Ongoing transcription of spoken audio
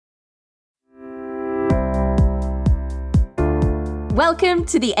Welcome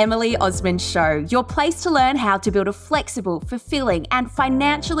to the Emily Osmond Show, your place to learn how to build a flexible, fulfilling, and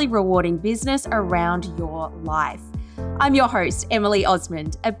financially rewarding business around your life. I'm your host, Emily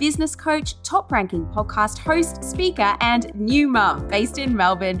Osmond, a business coach, top-ranking podcast host, speaker, and new mum based in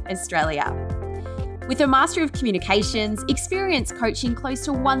Melbourne, Australia. With a Master of Communications, experience coaching close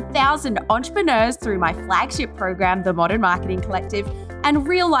to 1,000 entrepreneurs through my flagship program, The Modern Marketing Collective, and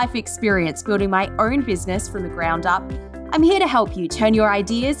real-life experience building my own business from the ground up, I'm here to help you turn your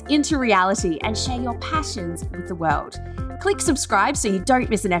ideas into reality and share your passions with the world. Click subscribe so you don't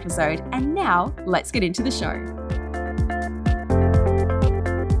miss an episode. And now, let's get into the show.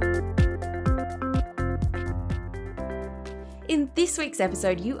 In this week's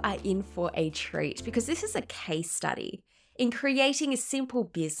episode, you are in for a treat because this is a case study in creating a simple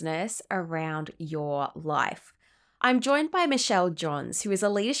business around your life. I'm joined by Michelle Johns, who is a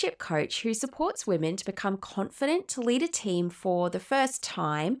leadership coach who supports women to become confident to lead a team for the first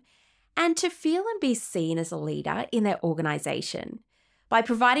time and to feel and be seen as a leader in their organization. By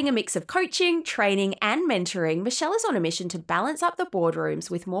providing a mix of coaching, training, and mentoring, Michelle is on a mission to balance up the boardrooms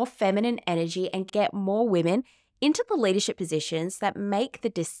with more feminine energy and get more women into the leadership positions that make the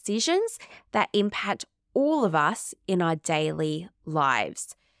decisions that impact all of us in our daily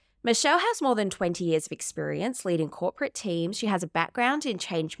lives. Michelle has more than 20 years of experience leading corporate teams. She has a background in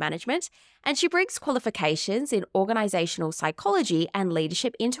change management, and she brings qualifications in organizational psychology and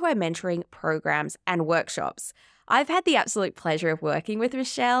leadership into her mentoring programs and workshops. I've had the absolute pleasure of working with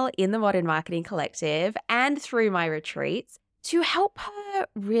Michelle in the Modern Marketing Collective and through my retreats to help her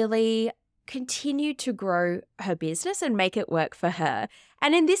really continue to grow her business and make it work for her.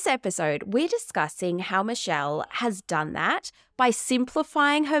 And in this episode, we're discussing how Michelle has done that by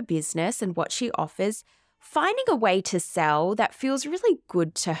simplifying her business and what she offers, finding a way to sell that feels really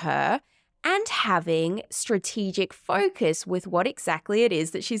good to her, and having strategic focus with what exactly it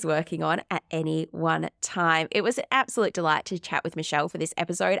is that she's working on at any one time. It was an absolute delight to chat with Michelle for this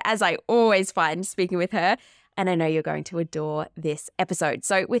episode, as I always find speaking with her. And I know you're going to adore this episode.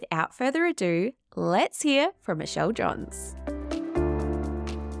 So without further ado, let's hear from Michelle Johns.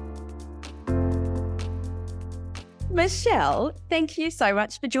 Michelle, thank you so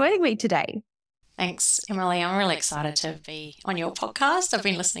much for joining me today. Thanks, Emily. I'm really excited to be on your podcast. I've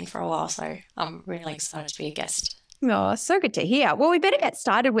been listening for a while, so I'm really excited to be a guest. Oh, so good to hear. Well, we better get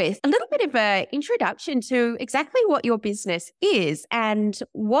started with a little bit of an introduction to exactly what your business is and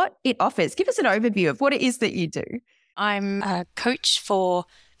what it offers. Give us an overview of what it is that you do. I'm a coach for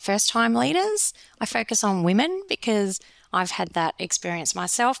first-time leaders. I focus on women because I've had that experience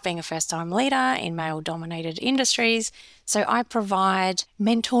myself being a first-time leader in male-dominated industries. So I provide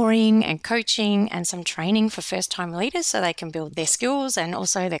mentoring and coaching and some training for first-time leaders so they can build their skills and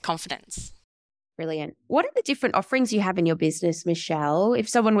also their confidence. Brilliant. What are the different offerings you have in your business, Michelle? If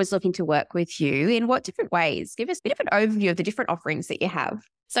someone was looking to work with you, in what different ways? Give us a bit of an overview of the different offerings that you have.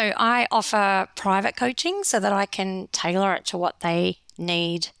 So I offer private coaching so that I can tailor it to what they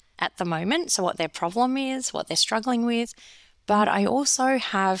need at the moment, so what their problem is, what they're struggling with. But I also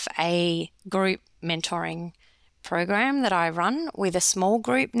have a group mentoring program that I run with a small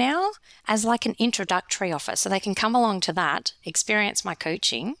group now as like an introductory offer. So they can come along to that, experience my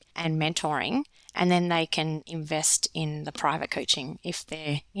coaching and mentoring, and then they can invest in the private coaching if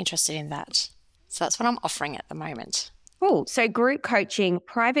they're interested in that. So that's what I'm offering at the moment. Cool. So group coaching,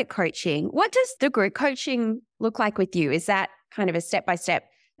 private coaching. What does the group coaching look like with you? Is that kind of a step-by-step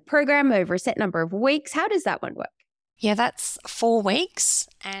program over a set number of weeks? How does that one work? Yeah, that's 4 weeks,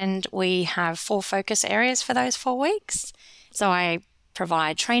 and we have 4 focus areas for those 4 weeks. So I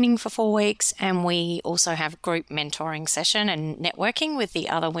provide training for 4 weeks, and we also have group mentoring session and networking with the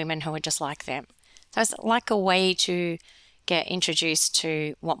other women who are just like them. So it's like a way to get introduced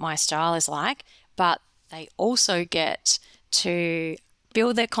to what my style is like, but they also get to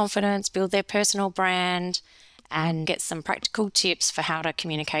build their confidence, build their personal brand, and get some practical tips for how to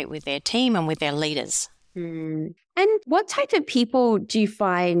communicate with their team and with their leaders. And what type of people do you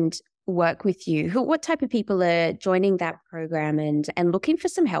find work with you? What type of people are joining that program and looking for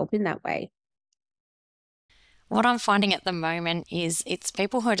some help in that way? What I'm finding at the moment is it's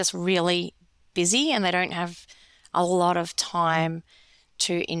people who are just really busy and they don't have a lot of time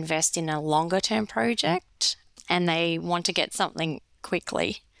to invest in a longer term project, and they want to get something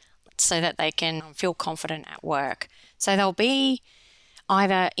quickly so that they can feel confident at work. So they'll be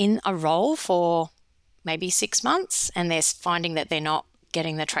either in a role for maybe 6 months and they're finding that they're not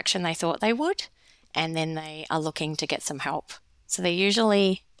getting the traction they thought they would, and then they are looking to get some help. So they're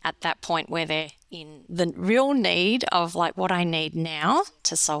usually at that point where they're in the real need of like what I need now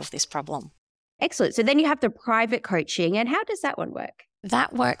to solve this problem. Excellent. So then you have the private coaching. And how does that one work?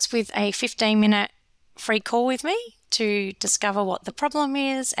 That works with a 15-minute free call with me to discover what the problem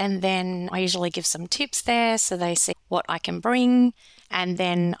is. And then I usually give some tips there so they see what I can bring. And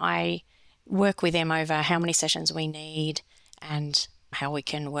then I work with them over how many sessions we need and how we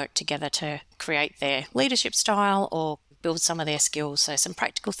can work together to create their leadership style or build some of their skills. So some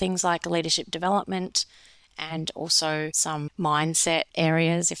practical things like leadership development and also some mindset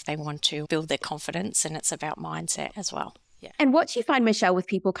areas if they want to build their confidence, and it's about mindset as well. Yeah. And what do you find, Michelle, with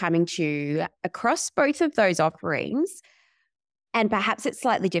people coming to you across both of those offerings? And perhaps it's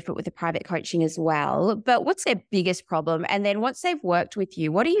slightly different with the private coaching as well, but what's their biggest problem? And then once they've worked with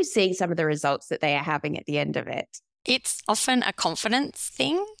you, what are you seeing some of the results that they are having at the end of it? It's often a confidence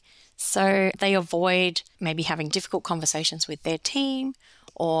thing. So they avoid maybe having difficult conversations with their team,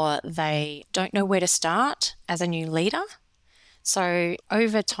 or they don't know where to start as a new leader. So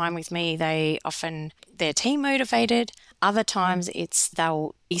over time with me, they're team motivated. Other times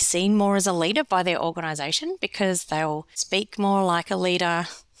they'll be seen more as a leader by their organization because they'll speak more like a leader.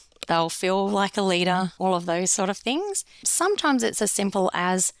 They'll feel like a leader, all of those sort of things. Sometimes it's as simple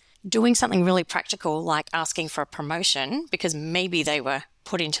as doing something really practical, like asking for a promotion because maybe they were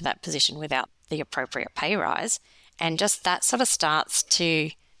put into that position without the appropriate pay rise. And just that sort of starts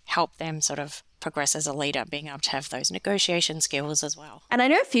to help them sort of progress as a leader, being able to have those negotiation skills as well. And I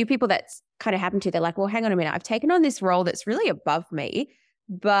know a few people that's kind of happened to. They're like, well, hang on a minute. I've taken on this role that's really above me,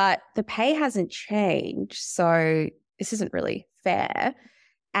 but the pay hasn't changed. So this isn't really fair.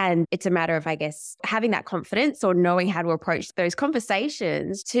 And it's a matter of, I guess, having that confidence or knowing how to approach those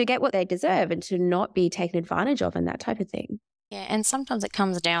conversations to get what they deserve and to not be taken advantage of and that type of thing. Yeah, and sometimes it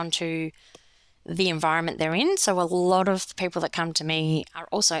comes down to the environment they're in. So a lot of the people that come to me are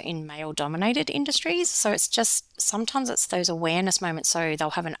also in male-dominated industries. So it's just sometimes it's those awareness moments. So they'll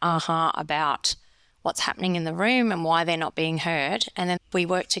have an aha about what's happening in the room and why they're not being heard. And then we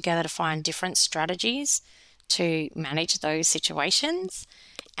work together to find different strategies to manage those situations.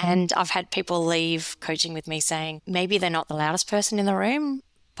 And I've had people leave coaching with me saying maybe they're not the loudest person in the room,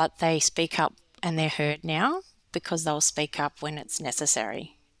 but they speak up and they're heard now because they'll speak up when it's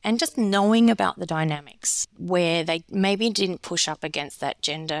necessary. And just knowing about the dynamics where they maybe didn't push up against that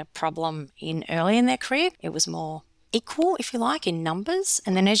gender problem early in their career. It was more equal, if you like, in numbers.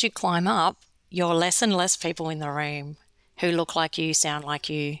 And then as you climb up, you're less and less people in the room who look like you, sound like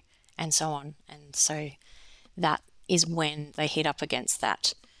you, and so on. And so that is when they hit up against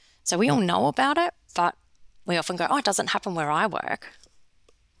that. So we all know about it, but we often go, it doesn't happen where I work.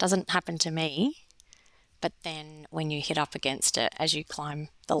 Doesn't happen to me. But then when you hit up against it, as you climb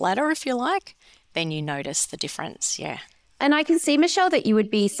the ladder, if you like, then you notice the difference. Yeah. And I can see, Michelle, that you would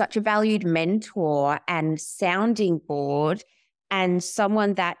be such a valued mentor and sounding board and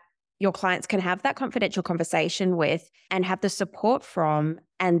someone that your clients can have that confidential conversation with and have the support from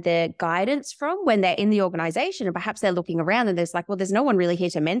and the guidance from when they're in the organization. And perhaps they're looking around and there's like, well, there's no one really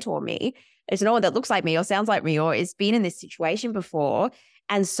here to mentor me. There's no one that looks like me or sounds like me or has been in this situation before.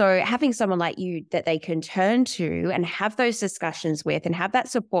 And so having someone like you that they can turn to and have those discussions with and have that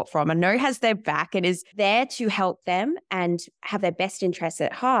support from and know has their back and is there to help them and have their best interests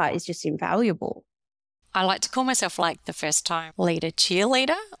at heart is just invaluable. I like to call myself like the first time leader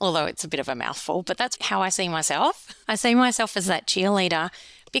cheerleader, although it's a bit of a mouthful, but that's how I see myself. I see myself as that cheerleader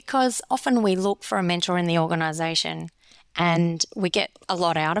because often we look for a mentor in the organisation and we get a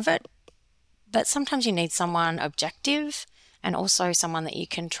lot out of it, but sometimes you need someone objective and also someone that you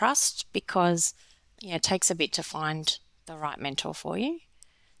can trust because it takes a bit to find the right mentor for you.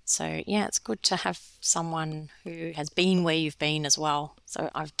 So, it's good to have someone who has been where you've been as well.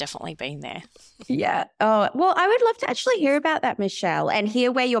 So I've definitely been there. Yeah. Oh, well, I would love to actually hear about that, Michelle, and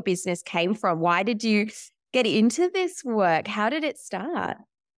hear where your business came from. Why did you get into this work? How did it start?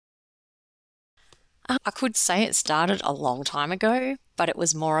 I could say it started a long time ago, but it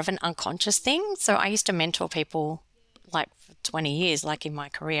was more of an unconscious thing. So I used to mentor people like for 20 years, like in my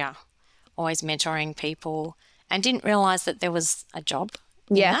career, always mentoring people and didn't realize that there was a job.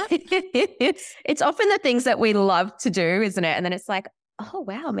 Yeah. It's often the things that we love to do, isn't it? And then it's like, oh,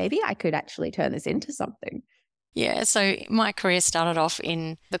 wow, maybe I could actually turn this into something. Yeah. So my career started off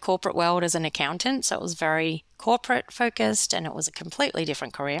in the corporate world as an accountant. So it was very corporate focused and it was a completely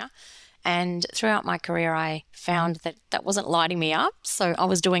different career. And throughout my career, I found that that wasn't lighting me up. So I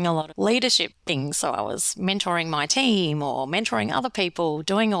was doing a lot of leadership things. So I was mentoring my team or mentoring other people,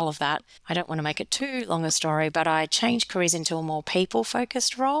 doing all of that. I don't want to make it too long a story, but I changed careers into a more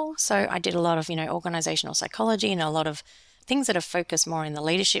people-focused role. So I did a lot of, organizational psychology and a lot of things that are focused more in the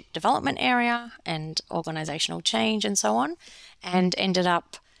leadership development area and organizational change and so on, and ended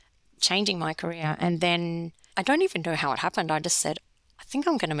up changing my career. And then I don't even know how it happened. I just said, I think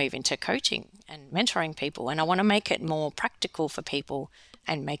I'm going to move into coaching and mentoring people. And I want to make it more practical for people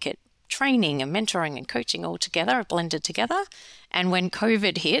and make it training and mentoring and coaching all together, blended together. And when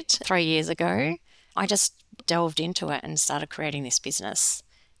COVID hit 3 years ago, I just delved into it and started creating this business.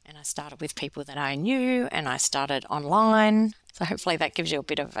 And I started with people that I knew, and I started online. So hopefully that gives you a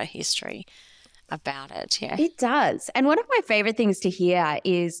bit of a history about it. Yeah, it does. And one of my favorite things to hear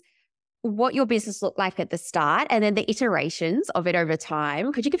is what your business looked like at the start and then the iterations of it over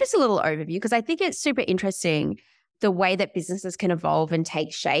time. Could you give us a little overview? Because I think it's super interesting the way that businesses can evolve and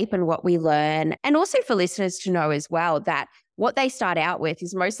take shape and what we learn. And also for listeners to know as well that what they start out with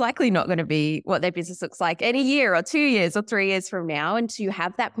is most likely not going to be what their business looks like in a year or 2 years or 3 years from now, and to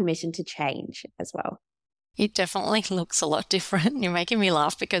have that permission to change as well. It definitely looks a lot different. You're making me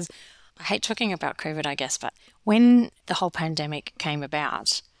laugh because I hate talking about COVID, I guess, but when the whole pandemic came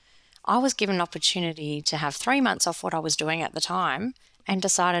about, I was given an opportunity to have 3 months off what I was doing at the time and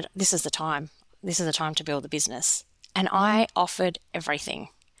decided this is the time. This is the time to build the business. And I offered everything.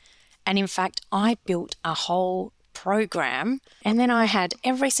 And in fact, I built a whole program, and then I had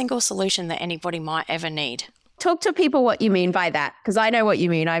every single solution that anybody might ever need. Talk to people what you mean by that, because I know what you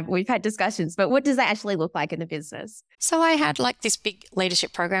mean. We've had discussions, but what does that actually look like in the business? So I had like this big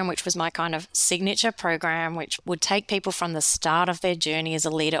leadership program, which was my kind of signature program, which would take people from the start of their journey as a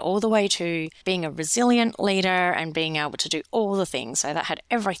leader all the way to being a resilient leader and being able to do all the things. So that had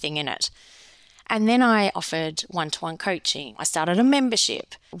everything in it. And then I offered one-to-one coaching. I started a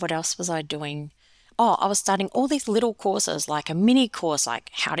membership. What else was I doing? Oh, I was starting all these little courses, like a mini course,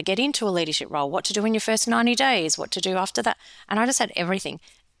 like how to get into a leadership role, what to do in your first 90 days, what to do after that. And I just had everything.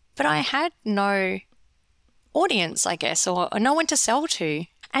 But I had no audience, I guess, or no one to sell to.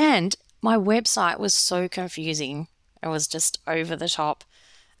 And my website was so confusing. It was just over the top.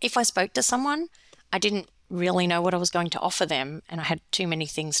 If I spoke to someone, I didn't really know what I was going to offer them, and I had too many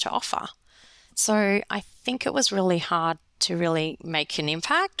things to offer. So I think it was really hard to really make an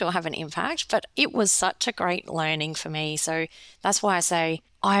impact or have an impact, but it was such a great learning for me. So that's why I say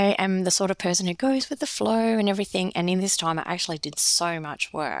I am the sort of person who goes with the flow and everything. And in this time, I actually did so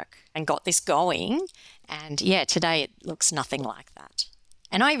much work and got this going. And yeah, today it looks nothing like that.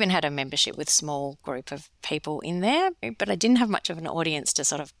 And I even had a membership with a small group of people in there, but I didn't have much of an audience to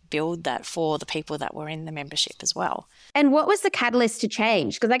sort of build that for the people that were in the membership as well. And what was the catalyst to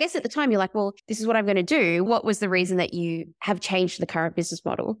change? Because I guess at the time you're like, well, this is what I'm going to do. What was the reason that you have changed the current business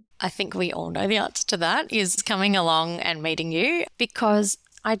model? I think we all know the answer to that is coming along and meeting you, because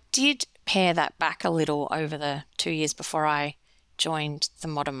I did pare that back a little over the 2 years before I joined the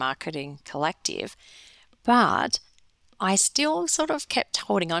Modern Marketing Collective. But I still sort of kept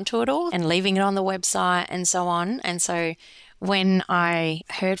holding on to it all and leaving it on the website and so on. And so when I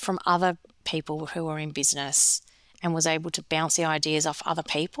heard from other people who were in business and was able to bounce the ideas off other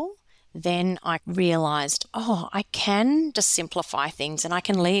people, then I realized, oh, I can just simplify things and I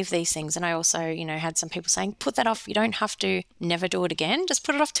can leave these things. And I also, had some people saying, put that off. You don't have to never do it again. Just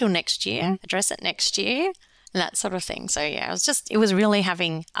put it off till next year, address it next year, and that sort of thing. So yeah, it was really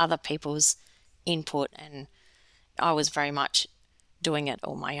having other people's input, and I was very much doing it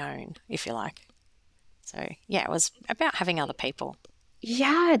all my own, if you like. So yeah, it was about having other people.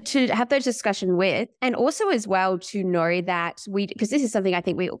 Yeah, to have those discussions with, and also as well to know that because this is something I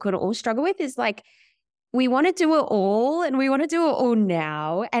think we could all struggle with, is like we want to do it all and we want to do it all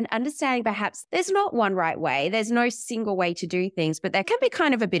now, and understanding perhaps there's not one right way. There's no single way to do things, but there can be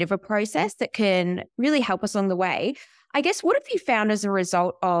kind of a bit of a process that can really help us along the way. I guess, what have you found as a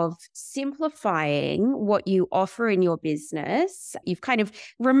result of simplifying what you offer in your business? You've kind of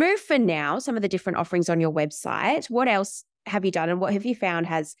removed for now some of the different offerings on your website. What else have you done, and what have you found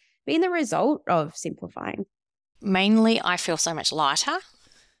has been the result of simplifying? Mainly, I feel so much lighter.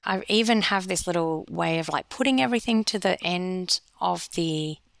 I even have this little way of like putting everything to the end of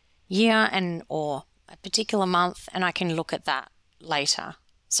the year or a particular month, and I can look at that later.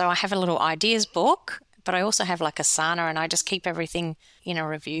 So I have a little ideas book, but I also have like Asana, and I just keep everything in a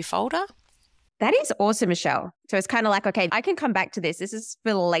review folder. That is awesome, Michelle. So it's kind of like, okay, I can come back to this. This is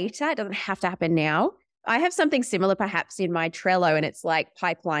for later. It doesn't have to happen now. I have something similar perhaps in my Trello, and it's like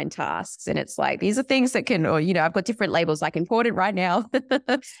pipeline tasks. And it's like, these are things that can, I've got different labels like important right now,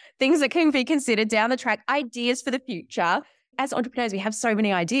 things that can be considered down the track, ideas for the future. As entrepreneurs, we have so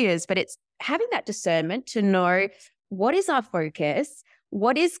many ideas, but it's having that discernment to know what is our focus,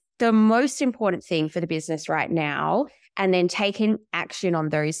 what is the most important thing for the business right now, and then taking action on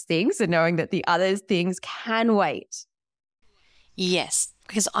those things and knowing that the other things can wait. Yes,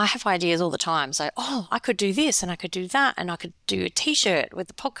 because I have ideas all the time. So, I could do this and I could do that and I could do a t-shirt with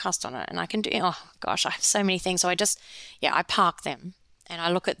the podcast on it and I can do, oh gosh, I have so many things. So I park them and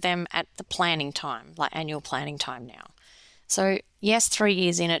I look at them at the planning time, like annual planning time now. So yes, 3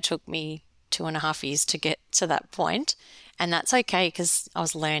 years in, it took me 2.5 years to get to that point. And that's okay because I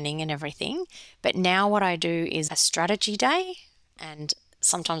was learning and everything. But now what I do is a strategy day, and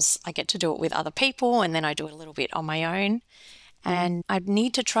sometimes I get to do it with other people and then I do it a little bit on my own. And I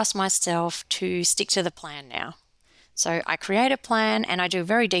need to trust myself to stick to the plan now. So I create a plan and I do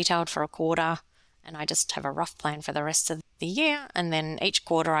very detailed for a quarter, and I just have a rough plan for the rest of the year. And then each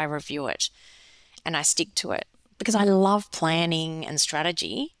quarter I review it and I stick to it because I love planning and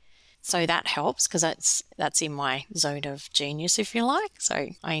strategy. So that helps because that's in my zone of genius, if you like. So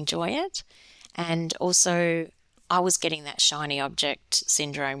I enjoy it. And also I was getting that shiny object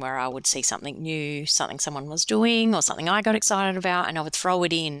syndrome where I would see something new, something someone was doing or something I got excited about, and I would throw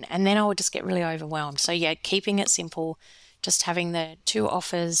it in and then I would just get really overwhelmed. So yeah, keeping it simple, just having the 2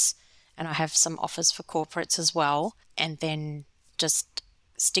 offers, and I have some offers for corporates as well, and then just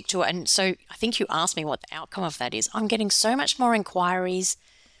stick to it. And so I think you asked me what the outcome of that is. I'm getting so much more inquiries.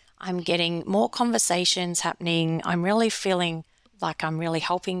 I'm getting more conversations happening. I'm really feeling like I'm really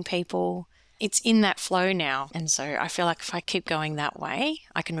helping people. It's in that flow now. And so I feel like if I keep going that way,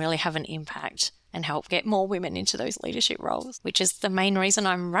 I can really have an impact and help get more women into those leadership roles, which is the main reason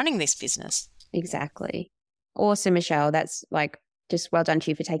I'm running this business. Exactly. Awesome, Michelle. That's just well done to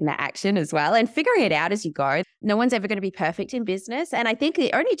you for taking that action as well and figuring it out as you go. No one's ever going to be perfect in business. And I think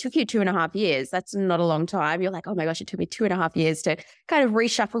it only took you 2.5 years. That's not a long time. You're like, oh my gosh, it took me 2.5 years to kind of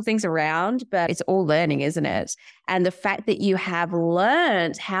reshuffle things around, but it's all learning, isn't it? And the fact that you have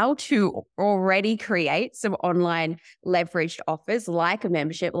learned how to already create some online leveraged offers like a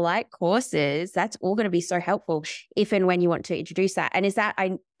membership, like courses, that's all going to be so helpful if and when you want to introduce that. And is that,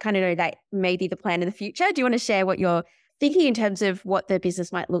 I kind of know that may be the plan in the future. Do you want to share what you're thinking in terms of what the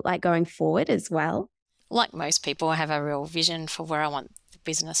business might look like going forward as well? Like most people, I have a real vision for where I want the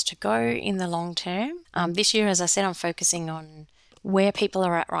business to go in the long term. This year, as I said, I'm focusing on where people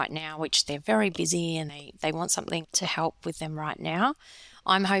are at right now, which they're very busy and they want something to help with them right now.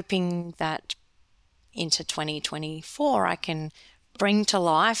 I'm hoping that into 2024, I can bring to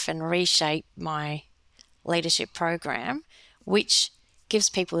life and reshape my leadership program, which gives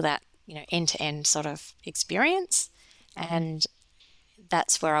people that, end-to-end sort of experience. And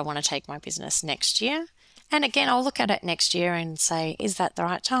that's where I want to take my business next year. And again, I'll look at it next year and say, is that the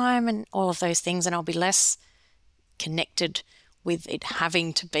right time? And all of those things. And I'll be less connected with it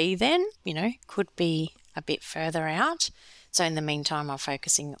having to be then, could be a bit further out. So in the meantime, I'm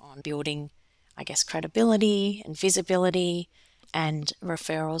focusing on building, I guess, credibility and visibility and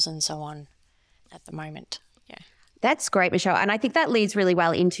referrals and so on at the moment. Yeah. That's great, Michelle. And I think that leads really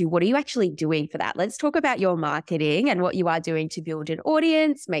well into what are you actually doing for that? Let's talk about your marketing and what you are doing to build an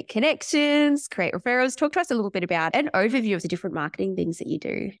audience, make connections, create referrals. Talk to us a little bit about an overview of the different marketing things that you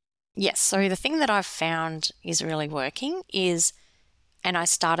do. Yes. So the thing that I've found is really working is, and I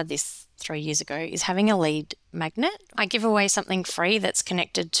started this 3 years ago, is having a lead magnet. I give away something free that's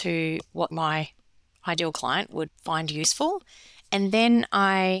connected to what my ideal client would find useful. And then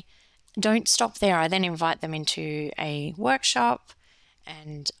I don't stop there. I then invite them into a workshop,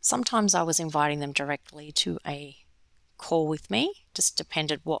 and sometimes I was inviting them directly to a call with me, just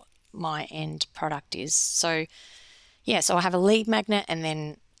depended what my end product is. So I have a lead magnet and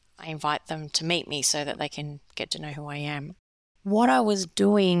then I invite them to meet me so that they can get to know who I am. What I was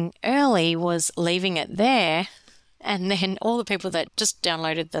doing early was leaving it there, and then all the people that just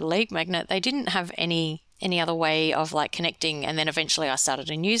downloaded the lead magnet, they didn't have any other way of connecting, and then eventually I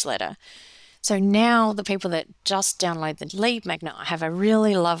started a newsletter. So now the people that just download the lead magnet, I have a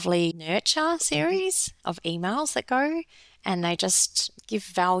really lovely nurture series of emails that go, and they just give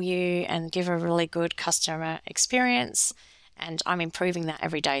value and give a really good customer experience, and I'm improving that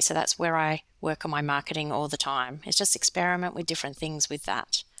every day. So that's where I work on my marketing all the time. It's just experiment with different things with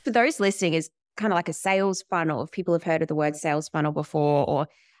that. For those listening, is kind of like a sales funnel. If people have heard of the word sales funnel before, or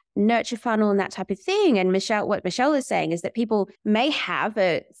nurture funnel and that type of thing. And what Michelle is saying is that people may have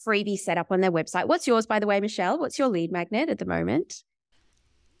a freebie set up on their website. What's yours, by the way, Michelle? What's your lead magnet at the moment?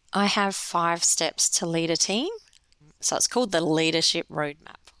 I have 5 steps to lead a team. So it's called the Leadership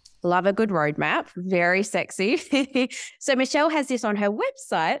Roadmap. Love a good roadmap. Very sexy. So Michelle has this on her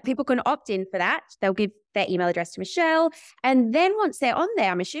website. People can opt in for that. They'll give their email address to Michelle. And then once they're on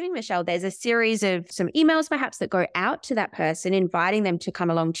there, I'm assuming, Michelle, there's a series of some emails perhaps that go out to that person, inviting them to come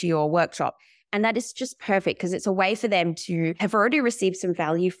along to your workshop. And that is just perfect because it's a way for them to have already received some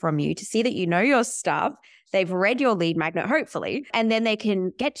value from you, to see that you know your stuff. They've read your lead magnet, hopefully, and then they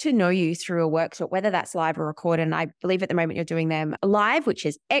can get to know you through a workshop, whether that's live or recorded. And I believe at the moment you're doing them live, which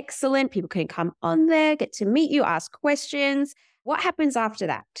is excellent. People can come on there, get to meet you, ask questions. What happens after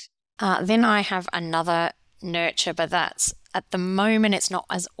that? Then I have another nurture, but that's at the moment it's not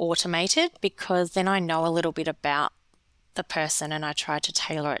as automated because then I know a little bit about the person and I try to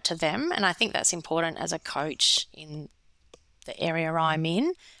tailor it to them. And I think that's important as a coach in the area I'm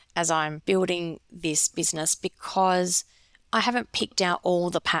in as I'm building this business because I haven't picked out all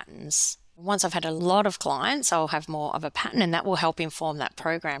the patterns. Once I've had a lot of clients, I'll have more of a pattern and that will help inform that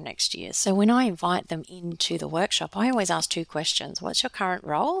program next year. So when I invite them into the workshop, I always ask 2 questions. What's your current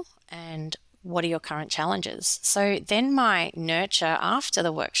role and what are your current challenges? So then my nurture after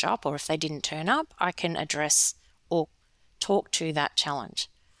the workshop, or if they didn't turn up, I can address or talk to that challenge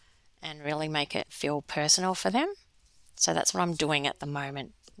and really make it feel personal for them. So that's what I'm doing at the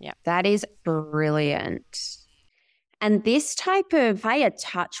moment. Yeah. That is brilliant. And this type of higher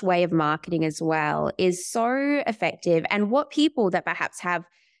touch way of marketing as well is so effective. And what people that perhaps have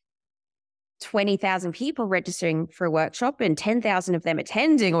 20,000 people registering for a workshop and 10,000 of them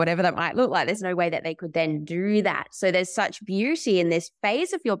attending or whatever that might look like, there's no way that they could then do that. So there's such beauty in this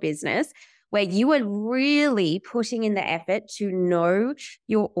phase of your business where you are really putting in the effort to know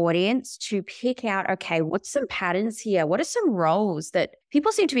your audience, to pick out, okay, what's some patterns here? What are some roles that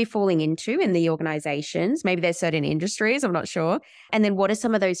people seem to be falling into in the organizations? Maybe there's certain industries, I'm not sure. And then what are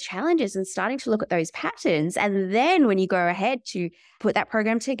some of those challenges and starting to look at those patterns? And then when you go ahead to put that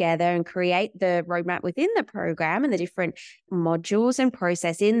program together and create the roadmap within the program and the different modules and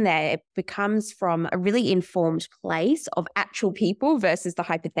process in there, it becomes from a really informed place of actual people versus the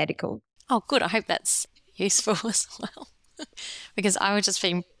hypothetical. Oh, good. I hope that's useful as well. Because I was just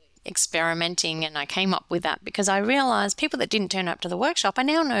been experimenting and I came up with that because I realized people that didn't turn up to the workshop, I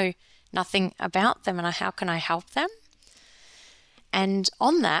now know nothing about them and how can I help them? And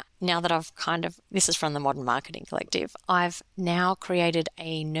on that, now that I've this is from the Modern Marketing Collective, I've now created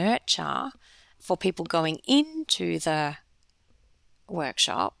a nurture for people going into the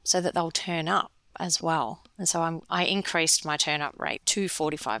workshop so that they'll turn up as well. And so I increased my turn up rate to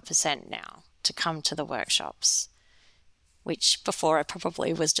 45% now to come to the workshops, which before I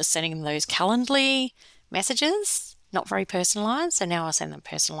probably was just sending them those Calendly messages, not very personalized. So now I send them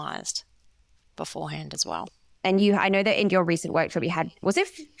personalized beforehand as well. And I know that in your recent workshop you had, was it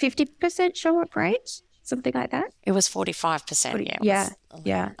 50% show up rate? Something like that? It was 45%.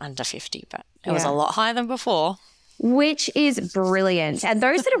 Yeah. Under 50, but it was a lot higher than before. Which is brilliant. And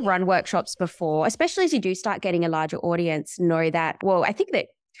those that have run workshops before, especially as you do start getting a larger audience, know that, well, I think that,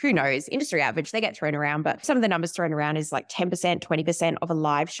 who knows, industry average, they get thrown around, but some of the numbers thrown around is like 10%, 20% of a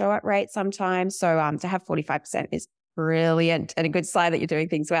live show up rate sometimes. So to have 45% is brilliant and a good sign that you're doing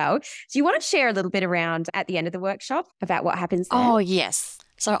things well. Do you want to share a little bit around at the end of the workshop about what happens there? Oh, yes.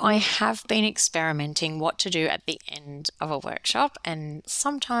 So I have been experimenting what to do at the end of a workshop. And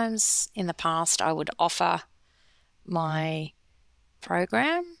sometimes in the past, I would offer my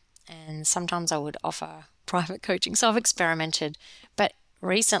program and sometimes I would offer private coaching. So I've experimented, but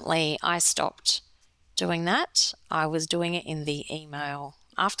recently I stopped doing that. I was doing it in the email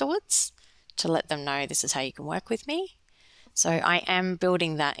afterwards to let them know this is how you can work with me. So I am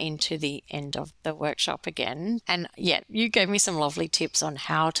building that into the end of the workshop again. And yeah, you gave me some lovely tips on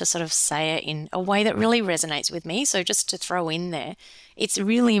how to sort of say it in a way that really resonates with me. So just to throw in there, it's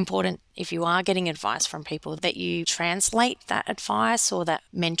really important if you are getting advice from people that you translate that advice or that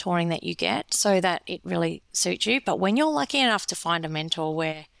mentoring that you get so that it really suits you. But when you're lucky enough to find a mentor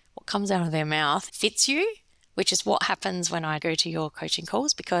where what comes out of their mouth fits you, which is what happens when I go to your coaching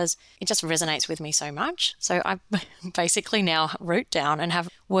calls because it just resonates with me so much. So I basically now wrote down and have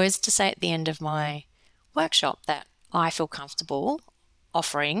words to say at the end of my workshop that I feel comfortable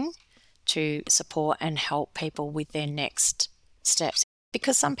offering to support and help people with their next steps.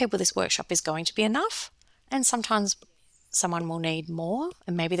 Because some people this workshop is going to be enough and sometimes someone will need more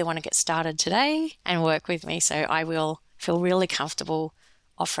and maybe they want to get started today and work with me. So I will feel really comfortable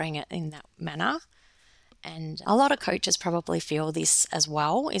offering it in that manner. And a lot of coaches probably feel this as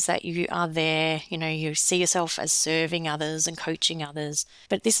well, is that you are there, you see yourself as serving others and coaching others.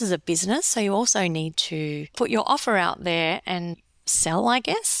 But this is a business, so you also need to put your offer out there and sell, I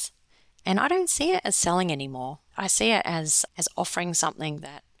guess. And I don't see it as selling anymore. I see it as offering something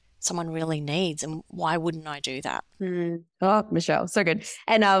that someone really needs. And why wouldn't I do that? Oh, Michelle, so good.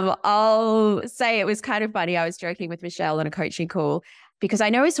 And I'll say it was kind of funny. I was joking with Michelle on a coaching call. because I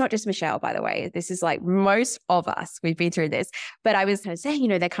know it's not just Michelle, by the way. This is like most of us, we've been through this. But I was kind of saying,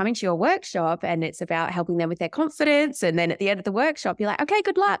 they're coming to your workshop and it's about helping them with their confidence. And then at the end of the workshop, you're like, okay,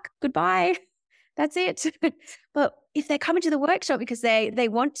 good luck. Goodbye. That's it. But if they're coming to the workshop because they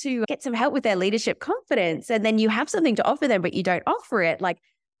want to get some help with their leadership confidence, and then you have something to offer them, but you don't offer it, like,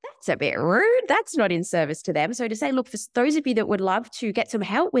 that's a bit rude. That's not in service to them. So to say, look, for those of you that would love to get some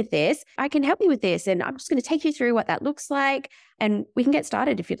help with this, I can help you with this. And I'm just going to take you through what that looks like. And we can get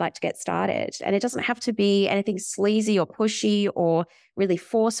started if you'd like to get started. And it doesn't have to be anything sleazy or pushy or really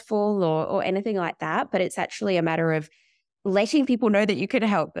forceful or anything like that. But it's actually a matter of letting people know that you can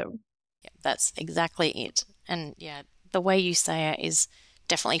help them. Yeah, that's exactly it. And yeah, the way you say it is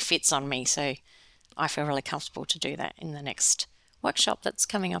definitely fits on me. So I feel really comfortable to do that in the next workshop that's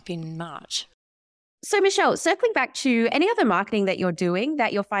coming up in March. So Michelle, circling back to any other marketing that you're doing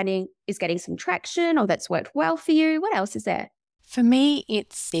that you're finding is getting some traction or that's worked well for you, what else is there? For me,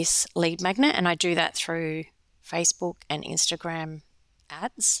 it's this lead magnet, and I do that through Facebook and Instagram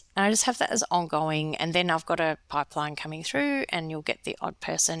ads. And I just have that as ongoing. And then I've got a pipeline coming through, and you'll get the odd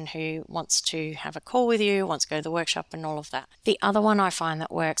person who wants to have a call with you, wants to go to the workshop and all of that. The other one I find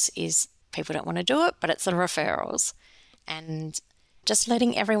that works is people don't want to do it, but it's the referrals. And just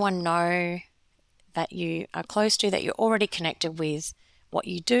letting everyone know that you are close to, that you're already connected with, what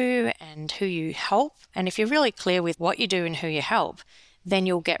you do and who you help. And if you're really clear with what you do and who you help, then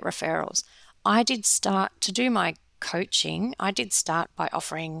you'll get referrals. I did start to do my coaching. I did start by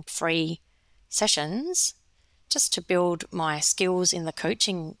offering free sessions just to build my skills in the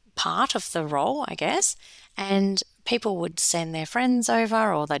coaching part of the role, I guess. And people would send their friends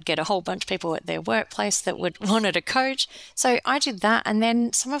over, or they'd get a whole bunch of people at their workplace that wanted a coach. So I did that. And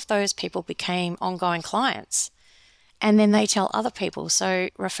then some of those people became ongoing clients. And then they tell other people. So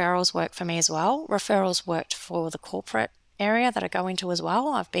referrals work for me as well. Referrals worked for the corporate area that I go into as well.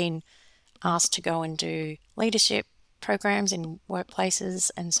 I've been asked to go and do leadership programs in workplaces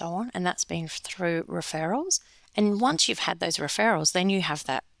and so on. And that's been through referrals. And once you've had those referrals, then you have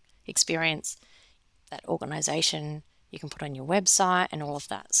that experience, that organization you can put on your website and all of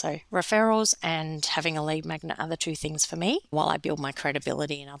that. So referrals and having a lead magnet are the two things for me, while I build my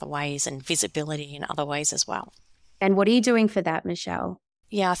credibility in other ways and visibility in other ways as well. And what are you doing for that, Michelle?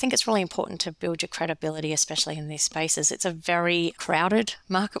 Yeah, I think it's really important to build your credibility, especially in these spaces. It's a very crowded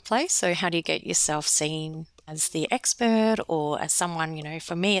marketplace. So how do you get yourself seen as the expert or as someone,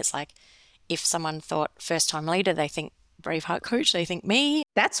 for me, it's like if someone thought first-time leader, they think Braveheart coach, they think me.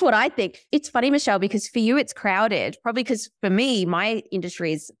 That's what I think. It's funny, Michelle, because for you, it's crowded. Probably because for me, my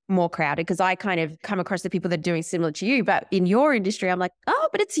industry is more crowded because I kind of come across the people that are doing similar to you. But in your industry, I'm like, oh,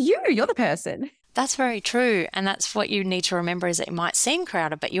 but it's you. You're the person. That's very true. And that's what you need to remember is that it might seem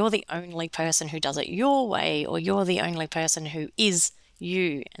crowded, but you're the only person who does it your way, or you're the only person who is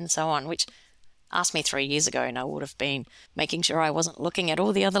you and so on, which asked me 3 years ago and I would have been making sure I wasn't looking at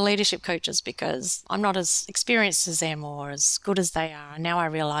all the other leadership coaches because I'm not as experienced as them or as good as they are. And now I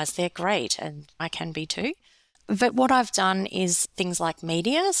realize they're great and I can be too. But what I've done is things like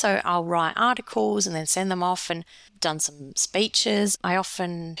media. So I'll write articles and then send them off, and done some speeches. I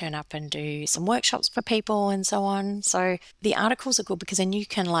often turn up and do some workshops for people and so on. So the articles are good because then you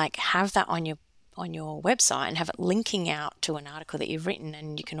can have that on your website and have it linking out to an article that you've written,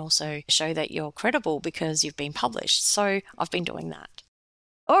 and you can also show that you're credible because you've been published. So I've been doing that.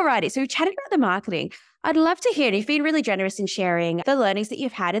 Alrighty, so we've chatted about the marketing. I'd love to hear, and you've been really generous in sharing the learnings that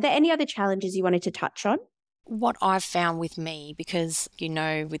you've had. Are there any other challenges you wanted to touch on? What I've found with me, because,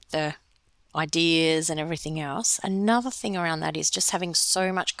 with the ideas and everything else, another thing around that is just having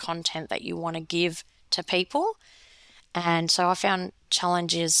so much content that you want to give to people. And so I found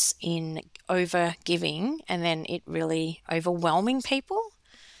challenges in over giving and then it really overwhelming people.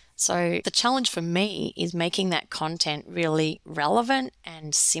 So the challenge for me is making that content really relevant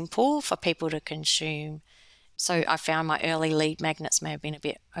and simple for people to consume. So I found my early lead magnets may have been a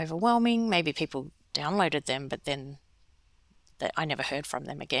bit overwhelming. Maybe people downloaded them, but then I never heard from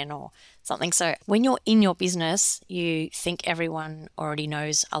them again or something. So when you're in your business, you think everyone already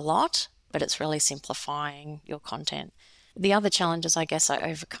knows a lot, but it's really simplifying your content. The other challenges I guess I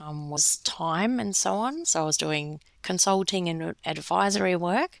overcome was time and so on. So I was doing consulting and advisory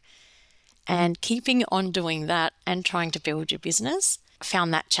work, and keeping on doing that and trying to build your business. I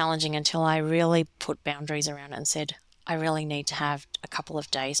found that challenging until I really put boundaries around it and said, I really need to have a couple of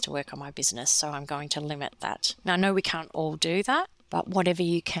days to work on my business, so I'm going to limit that. Now, I know we can't all do that, but whatever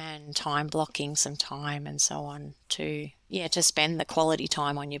you can, time blocking some time and so on to spend the quality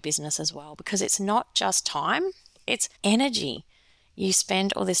time on your business as well, because it's not just time, it's energy. You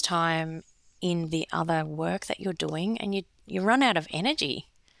spend all this time in the other work that you're doing, and you run out of energy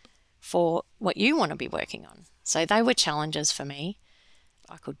for what you want to be working on. So they were challenges for me.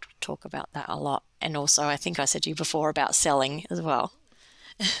 I could talk about that a lot. And also, I think I said to you before about selling as well.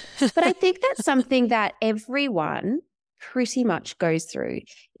 But I think that's something that everyone pretty much goes through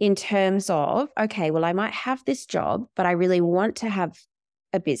in terms of, okay, well, I might have this job, but I really want to have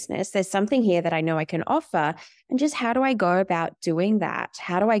a business. There's something here that I know I can offer. And just how do I go about doing that?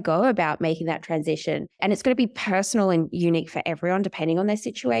 How do I go about making that transition? And it's going to be personal and unique for everyone, depending on their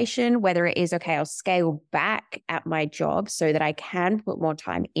situation, whether it is, okay, I'll scale back at my job so that I can put more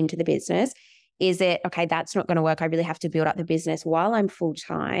time into the business. Is it, okay, that's not going to work. I really have to build up the business while I'm full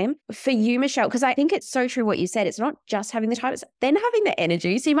time. For you, Michelle, because I think it's so true what you said. It's not just having the time, it's then having the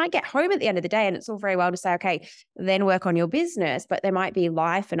energy. So you might get home at the end of the day and it's all very well to say, okay, then work on your business, but there might be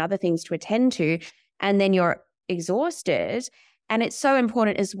life and other things to attend to. And then you're exhausted. And it's so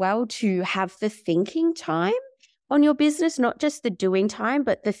important as well to have the thinking time on your business, not just the doing time,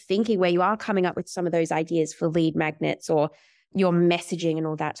 but the thinking where you are coming up with some of those ideas for lead magnets or your messaging and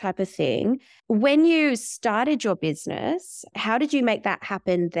all that type of thing. When you started your business, how did you make that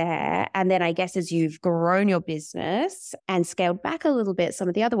happen there? And then I guess as you've grown your business and scaled back a little bit, some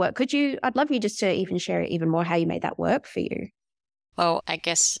of the other work, I'd love you just to even share even more how you made that work for you. Well, I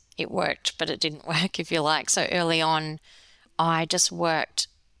guess it worked, but it didn't work, if you like. So early on, I just worked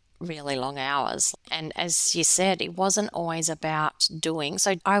really long hours. And as you said, it wasn't always about doing.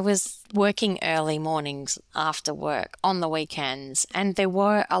 So I was working early mornings after work on the weekends, and there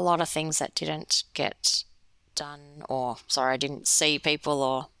were a lot of things that didn't get done, I didn't see people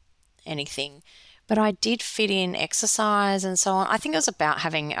or anything. But I did fit in exercise and so on. I think it was about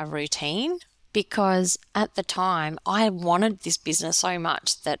having a routine, because at the time I wanted this business so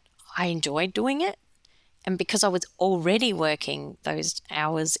much that I enjoyed doing it. And because I was already working those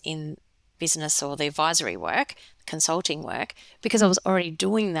hours in business or the advisory work, consulting work, because I was already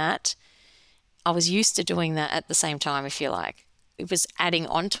doing that, I was used to doing that at the same time, if you like. It was adding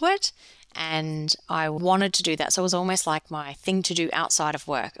on to it, and I wanted to do that. So it was almost like my thing to do outside of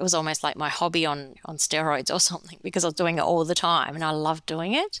work. It was almost like my hobby on steroids or something, because I was doing it all the time and I loved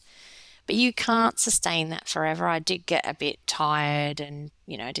doing it. But you can't sustain that forever. I did get a bit tired and,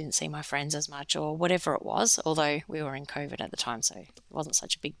 I didn't see my friends as much or whatever it was, although we were in COVID at the time, so it wasn't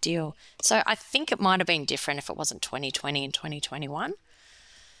such a big deal. So I think it might have been different if it wasn't 2020 and 2021,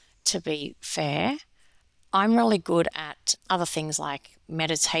 to be fair. I'm really good at other things like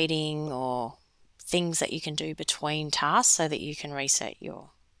meditating or things that you can do between tasks so that you can reset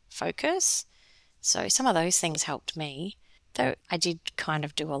your focus. So some of those things helped me, though I did kind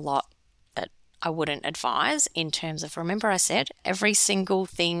of do a lot I wouldn't advise in terms of, remember I said, every single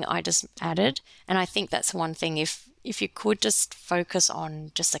thing I just added. And I think that's one thing, if you could just focus on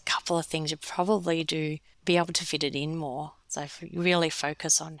just a couple of things, you'd probably be able to fit it in more. So if you really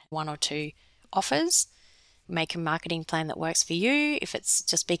focus on one or two offers, make a marketing plan that works for you. If it's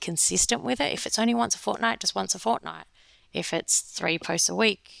just be consistent with it. If it's only once a fortnight, just once a fortnight. If it's 3 posts a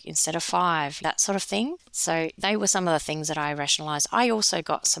week instead of 5, that sort of thing. So they were some of the things that I rationalized. I also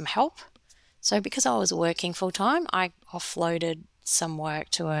got some help. So because I was working full time, I offloaded some work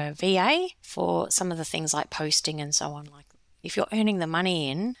to a VA for some of the things like posting and so on. Like if you're earning the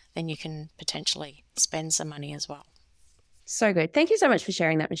money in, then you can potentially spend some money as well. So good. Thank you so much for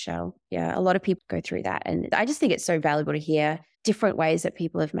sharing that, Michelle. Yeah, a lot of people go through that. And I just think it's so valuable to hear different ways that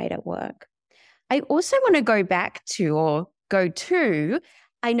people have made it work. I also want to go back to,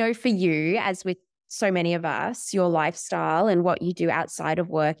 I know for you, as with so many of us, your lifestyle and what you do outside of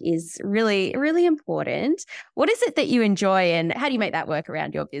work is really, really important. What is it that you enjoy and how do you make that work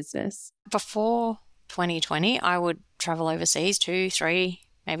around your business? Before 2020, I would travel overseas 2, 3,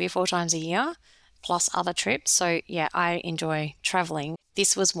 maybe 4 times a year, plus other trips. So yeah, I enjoy traveling.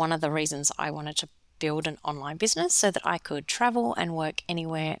 This was one of the reasons I wanted to build an online business so that I could travel and work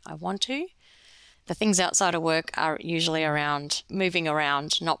anywhere I want to. The things outside of work are usually around moving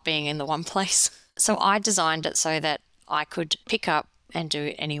around, not being in the one place. So I designed it so that I could pick up and do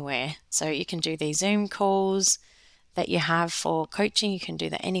it anywhere. So you can do these Zoom calls that you have for coaching. You can do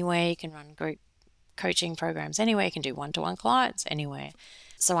that anywhere. You can run group coaching programs anywhere. You can do one-to-one clients anywhere.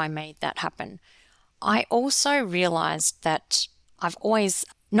 So I made that happen. I also realized that I've always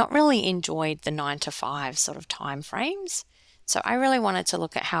not really enjoyed the 9 to 5 sort of time frames. So I really wanted to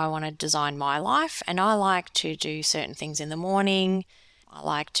look at how I want to design my life. And I like to do certain things in the morning. I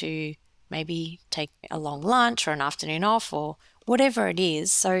like to maybe take a long lunch or an afternoon off or whatever it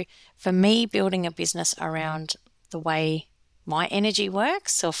is. So for me, building a business around the way my energy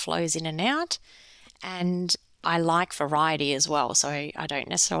works or flows in and out, and I like variety as well. So I don't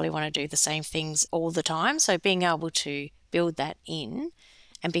necessarily want to do the same things all the time. So being able to build that in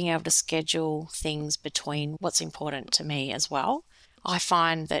and being able to schedule things between what's important to me as well. I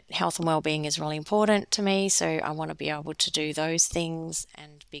find that health and well-being is really important to me. So I want to be able to do those things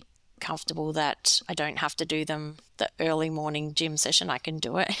and be comfortable that I don't have to do them the early morning gym session. I can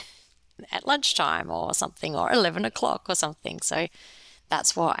do it at lunchtime or something, or 11 o'clock or something. So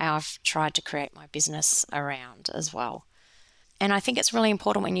that's what I've tried to create my business around as well. And I think it's really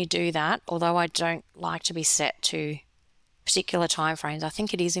important when you do that, although I don't like to be set to particular timeframes, I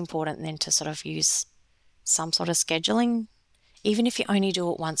think it is important then to sort of use some sort of scheduling, even if you only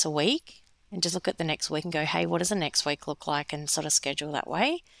do it once a week, and just look at the next week and go, hey, what does the next week look like, and sort of schedule that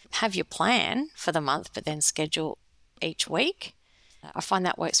way. Have your plan for the month, but then schedule each week. I find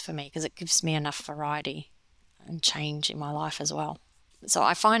that works for me because it gives me enough variety and change in my life as well. So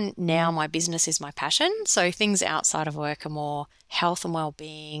I find now my business is my passion. So things outside of work are more health and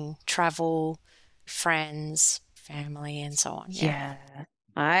well-being, travel, friends, family, and so on. Yeah.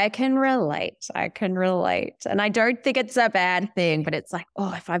 I can relate. And I don't think it's a bad thing, but it's like,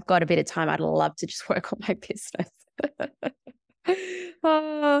 oh, if I've got a bit of time, I'd love to just work on my business.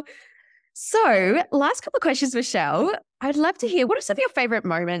 Oh. So, last couple of questions, Michelle. I'd love to hear, what are some of your favorite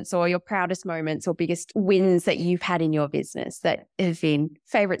moments or your proudest moments or biggest wins that you've had in your business that have been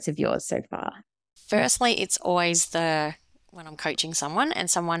favorites of yours so far? Firstly, it's always when I'm coaching someone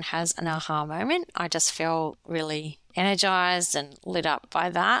and someone has an aha moment, I just feel really energized and lit up by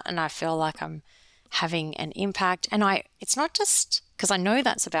that. And I feel like I'm having an impact. And it's not just because I know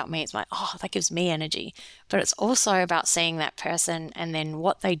that's about me. It's like, oh, that gives me energy. But it's also about seeing that person and then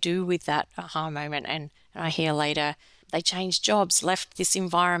what they do with that aha moment. And I hear later, they changed jobs, left this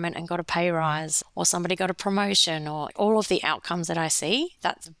environment and got a pay rise, or somebody got a promotion, or all of the outcomes that I see.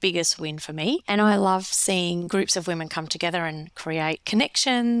 That's the biggest win for me. And I love seeing groups of women come together and create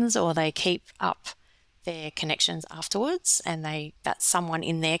connections, or they keep up their connections afterwards, and that's someone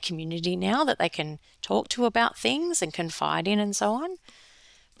in their community now that they can talk to about things and confide in and so on.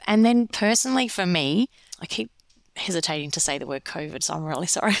 And then personally for me, I keep hesitating to say the word COVID, so I'm really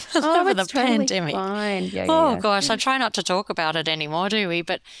sorry for the pandemic. Fine. Gosh, I try not to talk about it anymore, do we?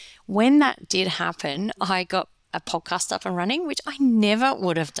 But when that did happen, I got a podcast up and running, which I never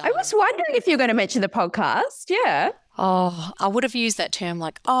would have done. I was wondering if you're going to mention the podcast. Yeah. Oh, I would have used that term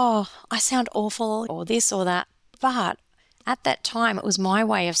like, oh, I sound awful or this or that. But at that time, it was my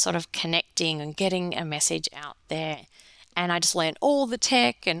way of sort of connecting and getting a message out there. And I just learned all the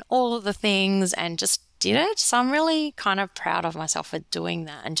tech and all of the things and just did it. So I'm really kind of proud of myself for doing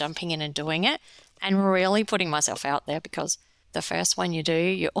that and jumping in and doing it and really putting myself out there, because the first one you do,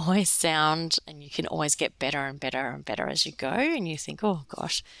 you always sound and you can always get better and better and better as you go. And you think, oh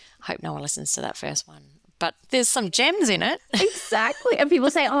gosh, I hope no one listens to that first one. But there's some gems in it. Exactly. And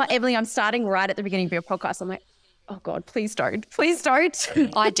people say, oh, Emily, I'm starting right at the beginning of your podcast. I'm like, oh God, please don't. Please don't.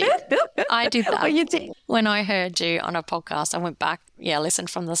 I did that. Oh, you did? When I heard you on a podcast, I went back,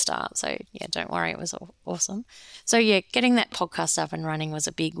 listened from the start. So don't worry, it was awesome. So getting that podcast up and running was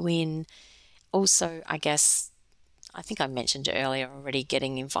a big win. Also, I think I mentioned earlier already,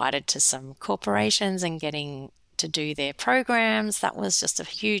 getting invited to some corporations and getting to do their programs. That was just a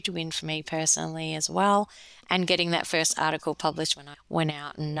huge win for me personally as well. And getting that first article published when I went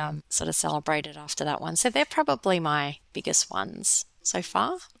out and sort of celebrated after that one. So they're probably my biggest ones so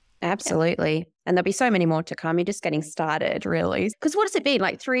far. Absolutely. Yeah. And there'll be so many more to come. You're just getting started, really. Because what has it been,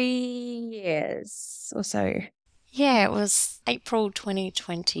 like 3 years or so? Yeah, it was April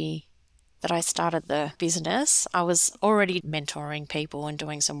 2020 that I started the business. I was already mentoring people and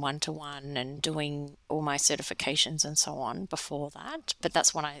doing some one-to-one and doing all my certifications and so on before that. But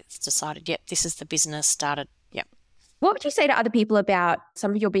that's when I decided, this is the business started. Yep. What would you say to other people about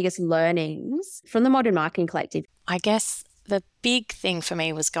some of your biggest learnings from the Modern Marketing Collective? I guess the big thing for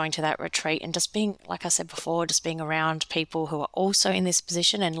me was going to that retreat and just being, like I said before, just being around people who are also in this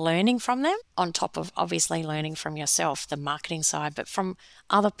position and learning from them, on top of obviously learning from yourself, the marketing side, but from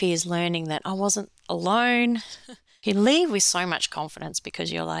other peers, learning that I wasn't alone. You leave with so much confidence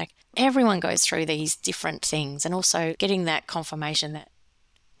because you're like, everyone goes through these different things, and also getting that confirmation that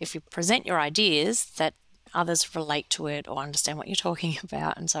if you present your ideas, that others relate to it or understand what you're talking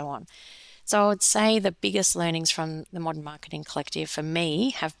about and so on. So I would say the biggest learnings from the Modern Marketing Collective for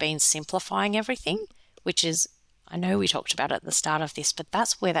me have been simplifying everything, which is, I know we talked about it at the start of this, but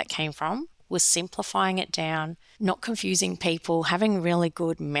that's where that came from, was simplifying it down, not confusing people, having really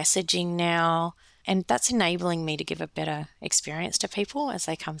good messaging now. And that's enabling me to give a better experience to people as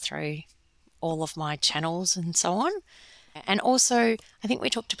they come through all of my channels and so on. And also, I think we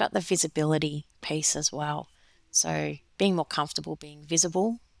talked about the visibility piece as well. So being more comfortable, being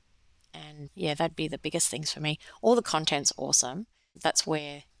visible, and yeah, that'd be the biggest things for me. All the content's awesome. That's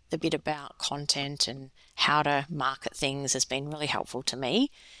where the bit about content and how to market things has been really helpful to me,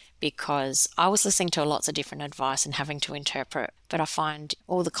 because I was listening to lots of different advice and having to interpret, but I find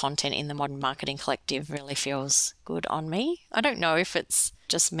all the content in the Modern Marketing Collective really feels good on me. I don't know if it's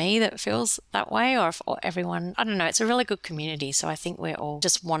just me that feels that way or if everyone, I don't know, it's a really good community. So I think we all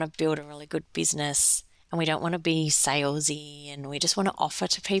just want to build a really good business and we don't want to be salesy and we just want to offer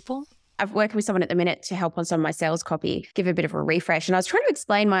to people. I've worked with someone at the minute to help on some of my sales copy, give a bit of a refresh. And I was trying to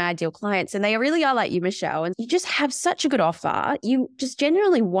explain my ideal clients, and they really are like you, Michelle. And you just have such a good offer. You just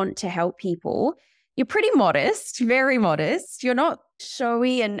genuinely want to help people. You're pretty modest, very modest. You're not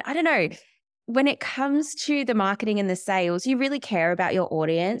showy. And I don't know, when it comes to the marketing and the sales, you really care about your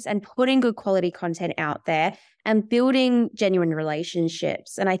audience and putting good quality content out there and building genuine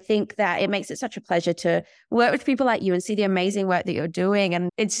relationships. And I think that it makes it such a pleasure to work with people like you and see the amazing work that you're doing. And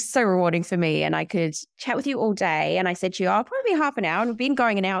it's just so rewarding for me. And I could chat with you all day. And I said to you, I'll probably be half an hour, and we've been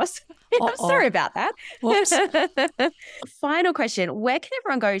going an hour. So I'm sorry about that. Whoops. Final question. Where can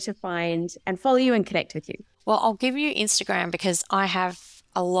everyone go to find and follow you and connect with you? Well, I'll give you Instagram because I have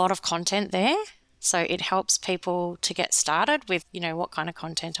a lot of content there. So it helps people to get started with, what kind of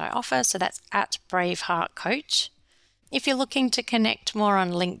content I offer. So that's at Braveheart Coach. If you're looking to connect more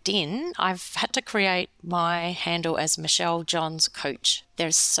on LinkedIn, I've had to create my handle as Michelle Johns Coach.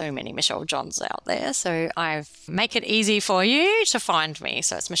 There's so many Michelle Johns out there. So I've make it easy for you to find me.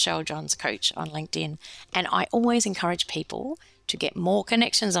 So it's Michelle Johns Coach on LinkedIn. And I always encourage people to get more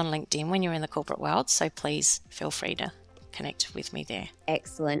connections on LinkedIn when you're in the corporate world. So please feel free to connect with me there.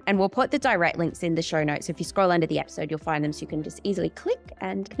 Excellent. And we'll put the direct links in the show notes. If you scroll under the episode, you'll find them so you can just easily click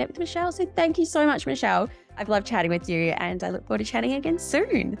and connect with Michelle. So thank you so much, Michelle. I've loved chatting with you and I look forward to chatting again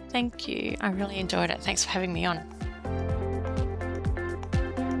soon. Thank you. I really enjoyed it. Thanks for having me on.